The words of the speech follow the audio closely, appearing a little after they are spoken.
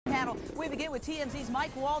panel. We begin with TMZ's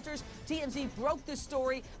Mike Walters. TMZ broke this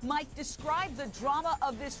story. Mike, describe the drama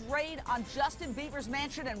of this raid on Justin Bieber's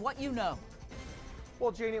mansion and what you know.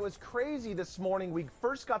 Well, Jane, it was crazy this morning. We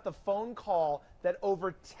first got the phone call that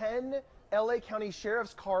over 10 LA County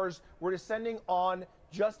Sheriff's cars were descending on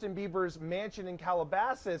Justin Bieber's mansion in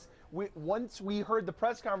Calabasas. Once we heard the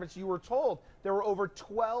press conference, you were told there were over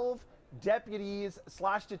 12 deputies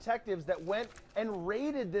 / detectives that went and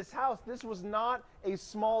raided this house. This was not a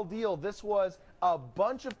small deal. This was a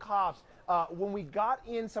bunch of cops. When we got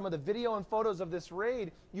in some of the video and photos of this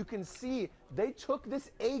raid, you can see they took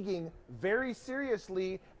this egging very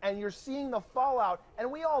seriously, and you're seeing the fallout.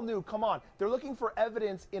 And we all knew, come on, they're looking for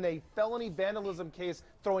evidence in a felony vandalism case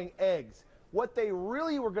throwing eggs. What they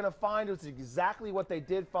really were going to find was exactly what they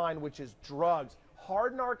did find, which is drugs,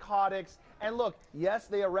 hard narcotics. And look, yes,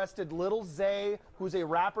 they arrested Lil Zay, who's a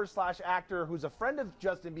rapper / actor who's a friend of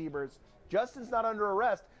Justin Bieber's. Justin's not under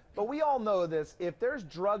arrest, but we all know this. If there's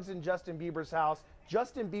drugs in Justin Bieber's house,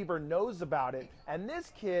 Justin Bieber knows about it, and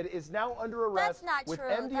this kid is now under arrest with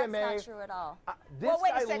MDMA. That's not true at all. Well,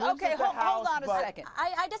 wait a second. Okay, hold on a second.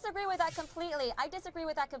 I disagree with that completely.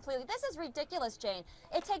 This is ridiculous, Jane.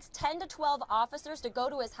 It takes 10 to 12 officers to go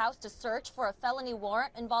to his house to search for a felony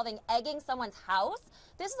warrant involving egging someone's house.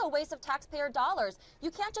 This is a waste of taxpayer dollars.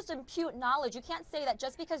 You can't just impute knowledge. You can't say that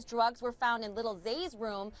just because drugs were found in Lil Zay's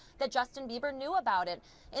room that Justin Bieber knew about it.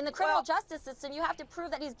 In the criminal justice system, you have to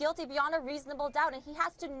prove that he's guilty beyond a reasonable doubt, and he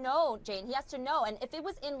has to know, Jane. He has to know. And if it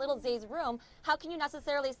was in Lil Zay's room, how can you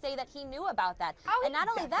necessarily say that he knew about that? And not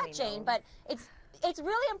only that, Jane, but it's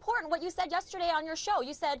really important what you said yesterday on your show.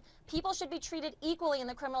 You said people should be treated equally in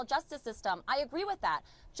the criminal justice system. I agree with that.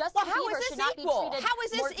 Justin Bieber should not be treated How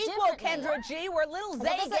is this equal, Kendra G, where Lil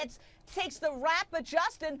Zay takes the rap, but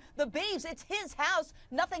Justin, the beeves, it's his house.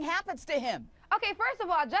 Nothing happens to him. Okay, first of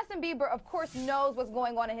all, Justin Bieber, of course, knows what's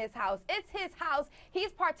going on in his house. It's his house. He's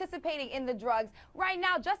participating in the drugs. Right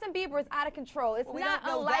now, Justin Bieber is out of control. It's not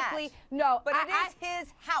unlikely. No, but it is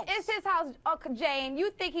his house. It's his house, Jane.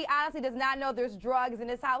 You think he honestly does not know there's drugs in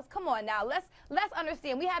his house? Come on now. Let's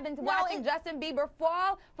understand. We have been watching Justin Bieber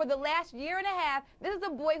fall for the last year and a half. This is a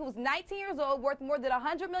boy who's 19 years old, worth more than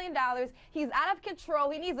 $100 million. He's out of control.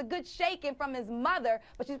 He needs a good shaking from his mother,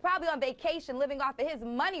 but she's probably on vacation living off of his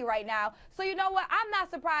money right now. So you know what? I'm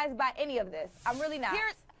not surprised by any of this. I'm really not.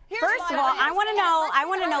 First of all, I want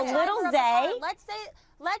to know Lil Zay.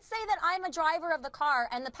 Let's say that I'm a driver of the car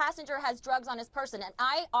and the passenger has drugs on his person, and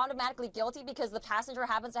I automatically guilty because the passenger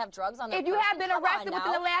happens to have drugs on their person. If you have been arrested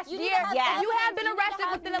within the last year, if you have been arrested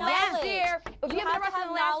within the last year,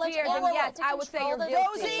 then yes, I would say you're guilty.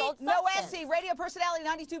 Rosie, no SC, radio personality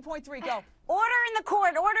 92.3, go. Order in the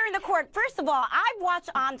court, order in the court. First of all, I've watched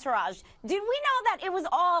Entourage. Did we know that it was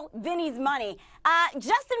all Vinny's money?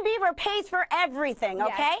 Justin Bieber pays for everything,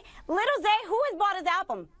 okay? Lil Zay, who has bought his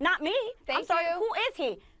album? Not me. I'm sorry, who is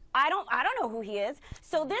he? I don't know who he is.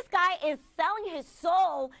 So this guy is selling his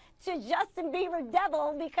soul to Justin Bieber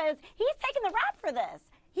Devil because he's taking the rap for this.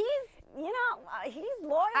 He's he's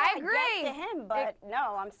loyal. I agree. To him, but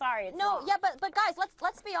no, I'm sorry. It's wrong. But guys,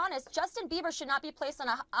 let's be honest. Justin Bieber should not be placed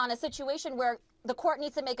on a situation where the court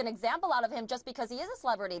needs to make an example out of him just because he is a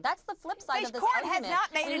celebrity. That's the flip side of this court has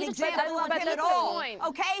not made an example of him at all.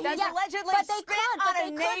 Okay, he's allegedly spit on a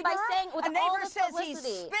neighbor. A neighbor says he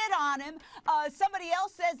spit on him. Somebody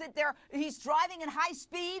else says that he's driving at high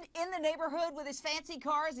speed in the neighborhood with his fancy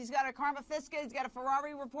cars. He's got a Karma Fisker. He's got a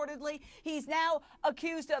Ferrari, reportedly. He's now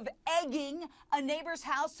accused of egging a neighbor's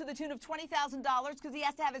house to the tune of $20,000 because he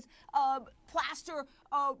has to have his plaster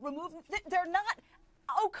removed. They're not.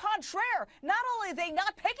 Au contraire, not only are they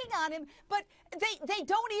not picking on him, but they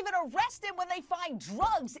don't even arrest him when they find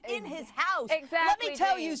drugs in his house. Exactly. Let me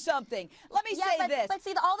tell you something. Let me say this. But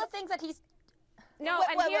see, all the things that he's... No,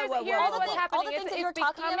 and here's what's happening. All the things that you're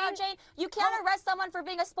talking about, Jane, you can't arrest someone for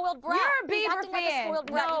being a spoiled brat. You're a Bieber fan.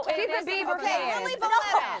 No, she's a Bieber fan.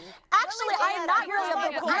 Actually, I am not really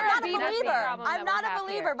a believer. I'm not a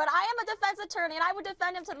believer, but I am a defense attorney, and I would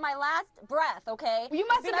defend him to my last breath, okay? You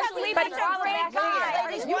must have been sleeping all of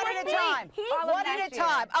last year. One at a time. One at a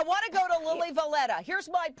time. I want to go to Lily Valletta. Here's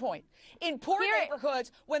my point. In poor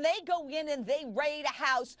neighborhoods, when they go in and they raid a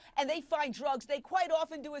house and they find drugs, they quite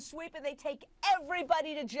often do a sweep and they take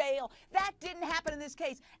everybody to jail. That didn't happen in this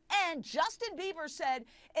case. And Justin Bieber said,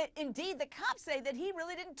 indeed, the cops say that he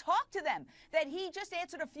really didn't talk to them, that he just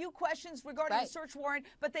answered a few questions regarding the search warrant,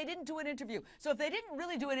 but they didn't do an interview. So if they didn't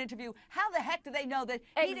really do an interview, how the heck do they know that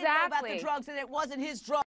he didn't know about the drugs and it wasn't his drugs?